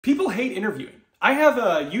People hate interviewing. I have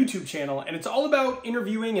a YouTube channel and it's all about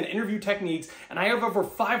interviewing and interview techniques, and I have over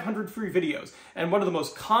 500 free videos. And one of the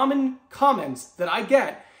most common comments that I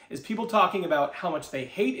get is people talking about how much they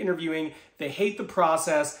hate interviewing, they hate the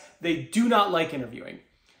process, they do not like interviewing.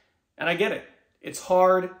 And I get it. It's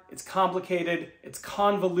hard, it's complicated, it's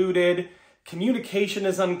convoluted, communication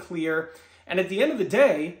is unclear, and at the end of the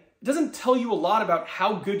day, it doesn't tell you a lot about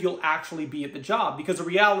how good you'll actually be at the job, because the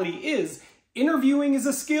reality is interviewing is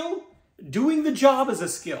a skill, doing the job is a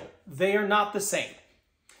skill. They are not the same.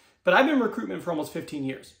 But I've been in recruitment for almost 15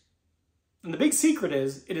 years. And the big secret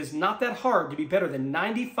is, it is not that hard to be better than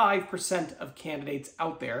 95% of candidates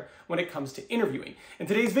out there when it comes to interviewing. In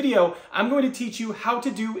today's video, I'm going to teach you how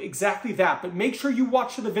to do exactly that, but make sure you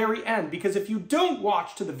watch to the very end, because if you don't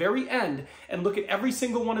watch to the very end and look at every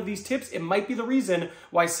single one of these tips, it might be the reason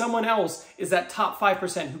why someone else is that top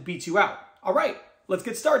 5% who beats you out. All right, let's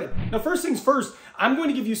get started. Now, first things first, I'm going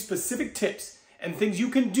to give you specific tips and things you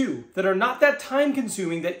can do that are not that time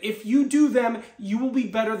consuming, that if you do them, you will be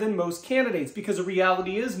better than most candidates, because the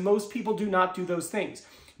reality is most people do not do those things.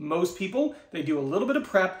 Most people, they do a little bit of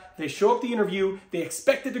prep, they show up the interview, they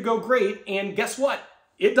expect it to go great, and guess what?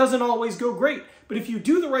 It doesn't always go great. But if you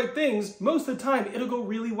do the right things, most of the time, it'll go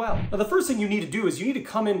really well. Now, the first thing you need to do is you need to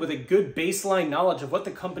come in with a good baseline knowledge of what the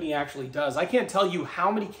company actually does. I can't tell you how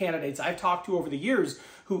many candidates I've talked to over the years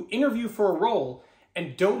who interview for a role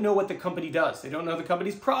and don't know what the company does. They don't know the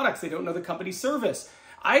company's products. They don't know the company's service.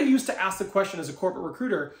 I used to ask the question as a corporate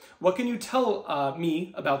recruiter, what can you tell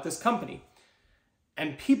me about this company?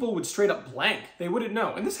 And people would straight up blank. They wouldn't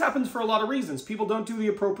know. And this happens for a lot of reasons. People don't do the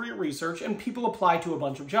appropriate research, and people apply to a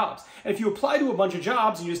bunch of jobs. And if you apply to a bunch of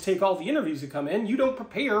jobs and you just take all the interviews that come in, you don't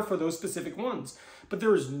prepare for those specific ones. But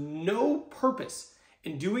there is no purpose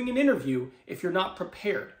in doing an interview if you're not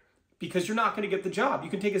prepared, because you're not going to get the job. You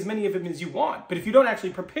can take as many of them as you want, but if you don't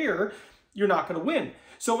actually prepare, you're not going to win.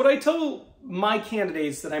 So what I tell my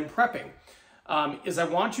candidates that I'm prepping is I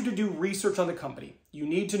want you to do research on the company. You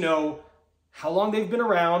need to know how long they've been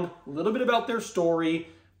around, a little bit about their story,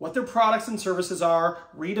 what their products and services are,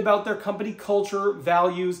 read about their company culture,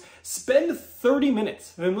 values. Spend 30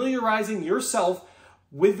 minutes familiarizing yourself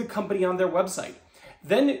with the company on their website.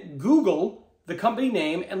 Then Google the company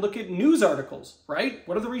name and look at news articles, right?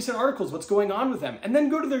 What are the recent articles? What's going on with them? And then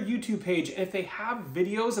go to their YouTube page, and if they have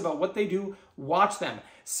videos about what they do, watch them.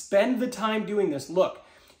 Spend the time doing this. Look,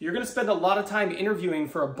 you're going to spend a lot of time interviewing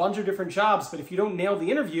for a bunch of different jobs, but if you don't nail the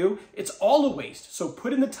interview, it's all a waste. So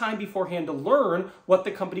put in the time beforehand to learn what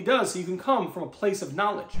the company does so you can come from a place of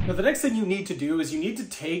knowledge. Now, the next thing you need to do is you need to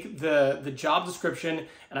take the job description,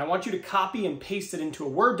 and I want you to copy and paste it into a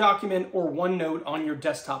Word document or OneNote on your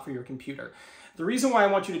desktop for your computer. The reason why I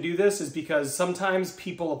want you to do this is because sometimes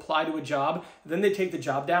people apply to a job, then they take the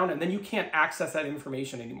job down, and then you can't access that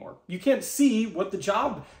information anymore. You can't see what the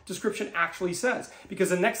job description actually says, because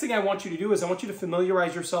the next thing I want you to do is I want you to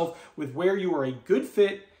familiarize yourself with where you are a good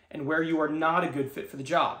fit and where you are not a good fit for the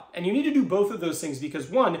job. And you need to do both of those things, because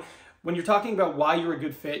one, when you're talking about why you're a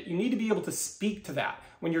good fit, you need to be able to speak to that.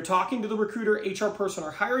 When you're talking to the recruiter, HR person,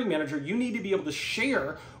 or hiring manager, you need to be able to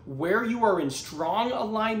share where you are in strong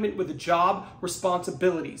alignment with the job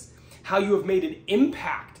responsibilities, how you have made an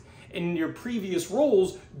impact in your previous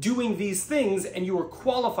roles doing these things, and you are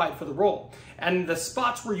qualified for the role. And the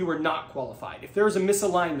spots where you are not qualified. If there is a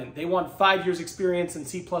misalignment, they want 5 years experience in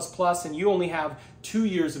C++, and you only have 2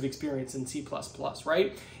 years of experience in C++,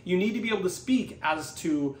 right? You need to be able to speak as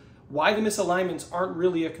to why the misalignments aren't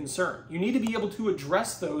really a concern. You need to be able to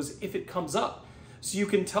address those if it comes up. So you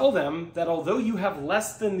can tell them that although you have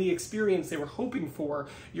less than the experience they were hoping for,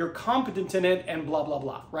 you're competent in it and blah, blah,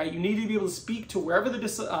 blah, right? You need to be able to speak to wherever the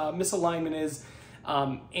misalignment is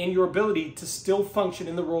and your ability to still function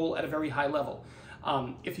in the role at a very high level.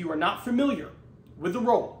 If you are not familiar with the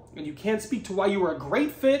role and you can't speak to why you are a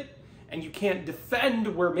great fit and you can't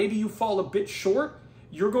defend where maybe you fall a bit short,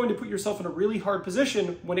 you're going to put yourself in a really hard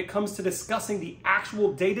position when it comes to discussing the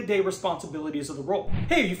actual day-to-day responsibilities of the role.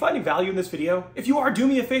 Hey, are you finding value in this video? If you are, do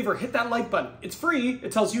me a favor, hit that like button. It's free,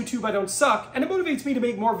 it tells YouTube I don't suck, and it motivates me to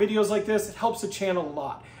make more videos like this. It helps the channel a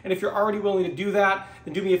lot. And if you're already willing to do that,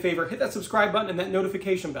 then do me a favor, hit that subscribe button and that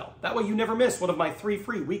notification bell. That way you never miss one of my 3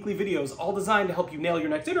 free weekly videos, all designed to help you nail your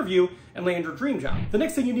next interview and land your dream job. The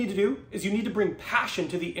next thing you need to do is you need to bring passion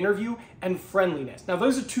to the interview and friendliness. Now,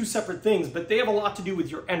 those are 2 separate things, but they have a lot to do with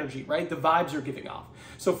your energy, right? The vibes you're giving off.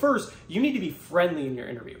 So first, you need to be friendly in your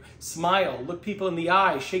interview. Smile, look people in the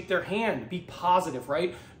eye, shake their hand, be positive,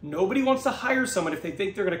 right? Nobody wants to hire someone if they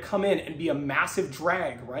think they're going to come in and be a massive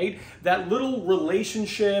drag, right? That little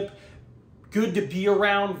relationship, good to be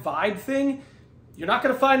around vibe thing, you're not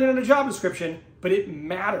going to find it in a job description. but it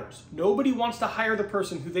matters. Nobody wants to hire the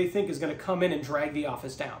person who they think is going to come in and drag the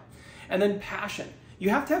office down. And then passion. You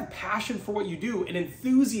have to have passion for what you do and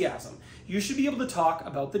enthusiasm. You should be able to talk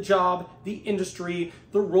about the job, the industry,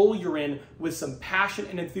 the role you're in with some passion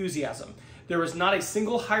and enthusiasm. There is not a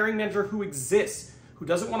single hiring manager who exists who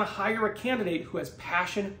doesn't want to hire a candidate who has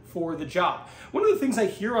passion for the job. One of the things I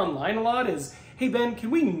hear online a lot is, hey Ben, can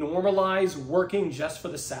we normalize working just for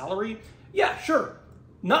the salary? Yeah, sure.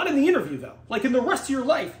 Not in the interview though. Like in the rest of your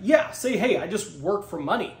life, yeah, say, hey, I just work for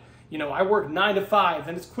money. You know, I work 9 to 5,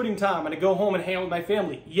 then it's quitting time, and I go home and hang out with my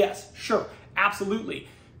family. Yes, sure, absolutely.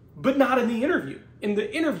 But not in the interview. In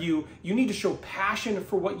the interview, you need to show passion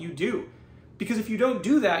for what you do. Because if you don't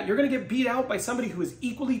do that, you're gonna get beat out by somebody who is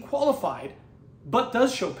equally qualified, but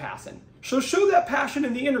does show passion. So show that passion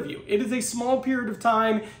in the interview. It is a small period of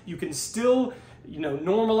time. You can still,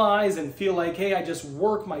 normalize and feel like, hey, I just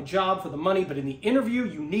work my job for the money, but in the interview,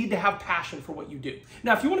 you need to have passion for what you do.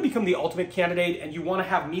 Now, if you want to become the ultimate candidate and you want to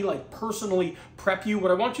have me personally prep you, what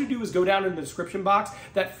I want you to do is go down in the description box.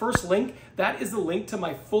 That first link, that is the link to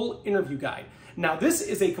my full interview guide. Now, this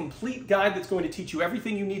is a complete guide that's going to teach you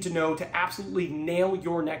everything you need to know to absolutely nail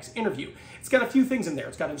your next interview. It's got a few things in there.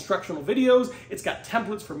 It's got instructional videos, it's got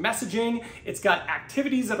templates for messaging, it's got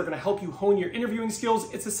activities that are going to help you hone your interviewing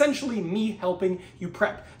skills. It's essentially me helping you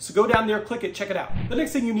prep. So go down there, click it, check it out. The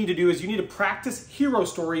next thing you need to do is you need to practice hero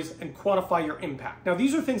stories and quantify your impact. Now,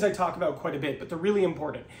 these are things I talk about quite a bit, but they're really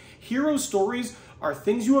important. Hero stories are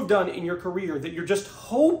things you have done in your career that you're just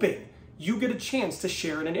hoping you get a chance to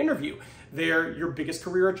share in an interview. They're your biggest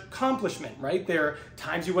career accomplishment, right? They're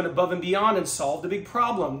times you went above and beyond and solved a big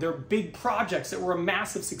problem. They're big projects that were a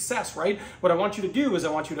massive success, right? What I want you to do is I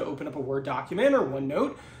want you to open up a Word document or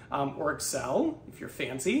OneNote or Excel, if you're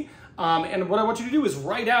fancy. And what I want you to do is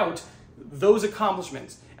write out those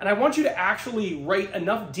accomplishments. And I want you to actually write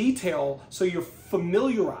enough detail so you're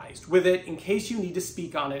familiarized with it in case you need to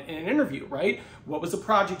speak on it in an interview, right? What was the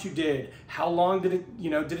project you did? How long did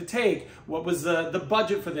it take? What was the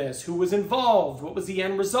budget for this? Who was involved? What was the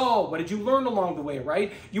end result? What did you learn along the way,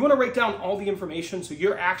 right? You want to write down all the information so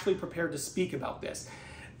you're actually prepared to speak about this.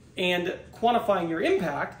 And quantifying your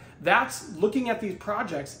impact, that's looking at these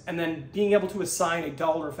projects and then being able to assign a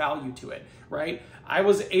dollar value to it, right? I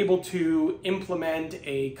was able to implement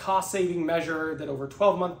a cost-saving measure that over a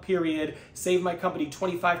 12-month period saved my company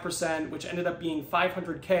 25%, which ended up being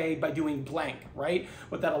 $500K by doing blank, right?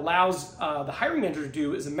 What that allows the hiring manager to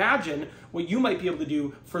do is imagine what you might be able to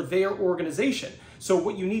do for their organization. So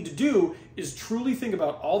what you need to do is truly think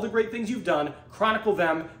about all the great things you've done, chronicle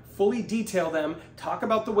them, fully detail them, talk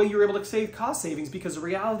about the way you're able to save cost savings, because the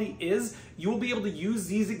reality is you will be able to use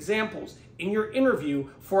these examples in your interview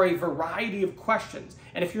for a variety of questions.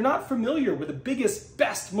 And if you're not familiar with the biggest,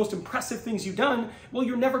 best, most impressive things you've done, well,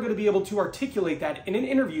 you're never going to be able to articulate that in an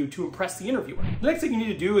interview to impress the interviewer. The next thing you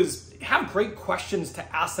need to do is have great questions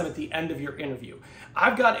to ask them at the end of your interview.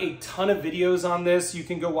 I've got a ton of videos on this. You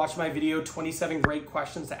can go watch my video, 27 great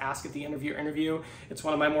questions to ask at the end of your interview. It's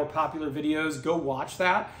one of my more popular videos. Go watch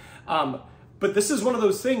that. But this is one of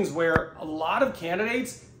those things where a lot of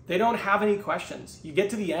candidates, they don't have any questions. You get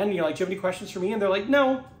to the end, you're like, do you have any questions for me? And they're like,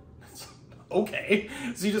 no. Okay.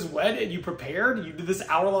 So you just went and you prepared, you did this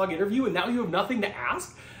hour-long interview, and now you have nothing to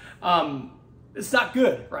ask? It's not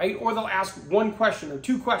good, right? Or they'll ask one question or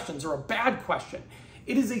two questions or a bad question.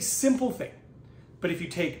 It is a simple thing. But if you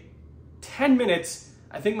take 10 minutes,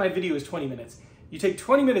 I think my video is 20 minutes. You take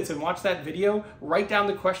 20 minutes and watch that video, write down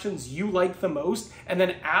the questions you like the most, and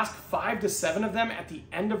then ask 5 to 7 of them at the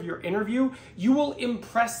end of your interview, you will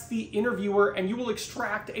impress the interviewer and you will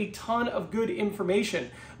extract a ton of good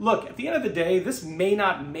information. Look, at the end of the day, this may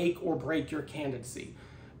not make or break your candidacy,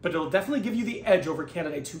 but it'll definitely give you the edge over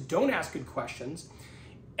candidates who don't ask good questions,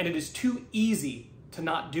 and it is too easy to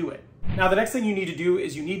not do it. Now, the next thing you need to do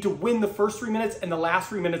is you need to win the first 3 minutes and the last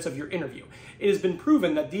 3 minutes of your interview. It has been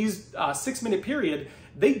proven that these 6-minute period,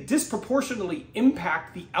 they disproportionately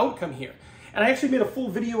impact the outcome here. And I actually made a full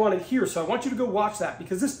video on it here, so I want you to go watch that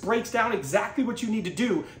because this breaks down exactly what you need to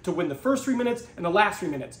do to win the first 3 minutes and the last 3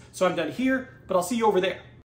 minutes. So I'm done here, but I'll see you over there.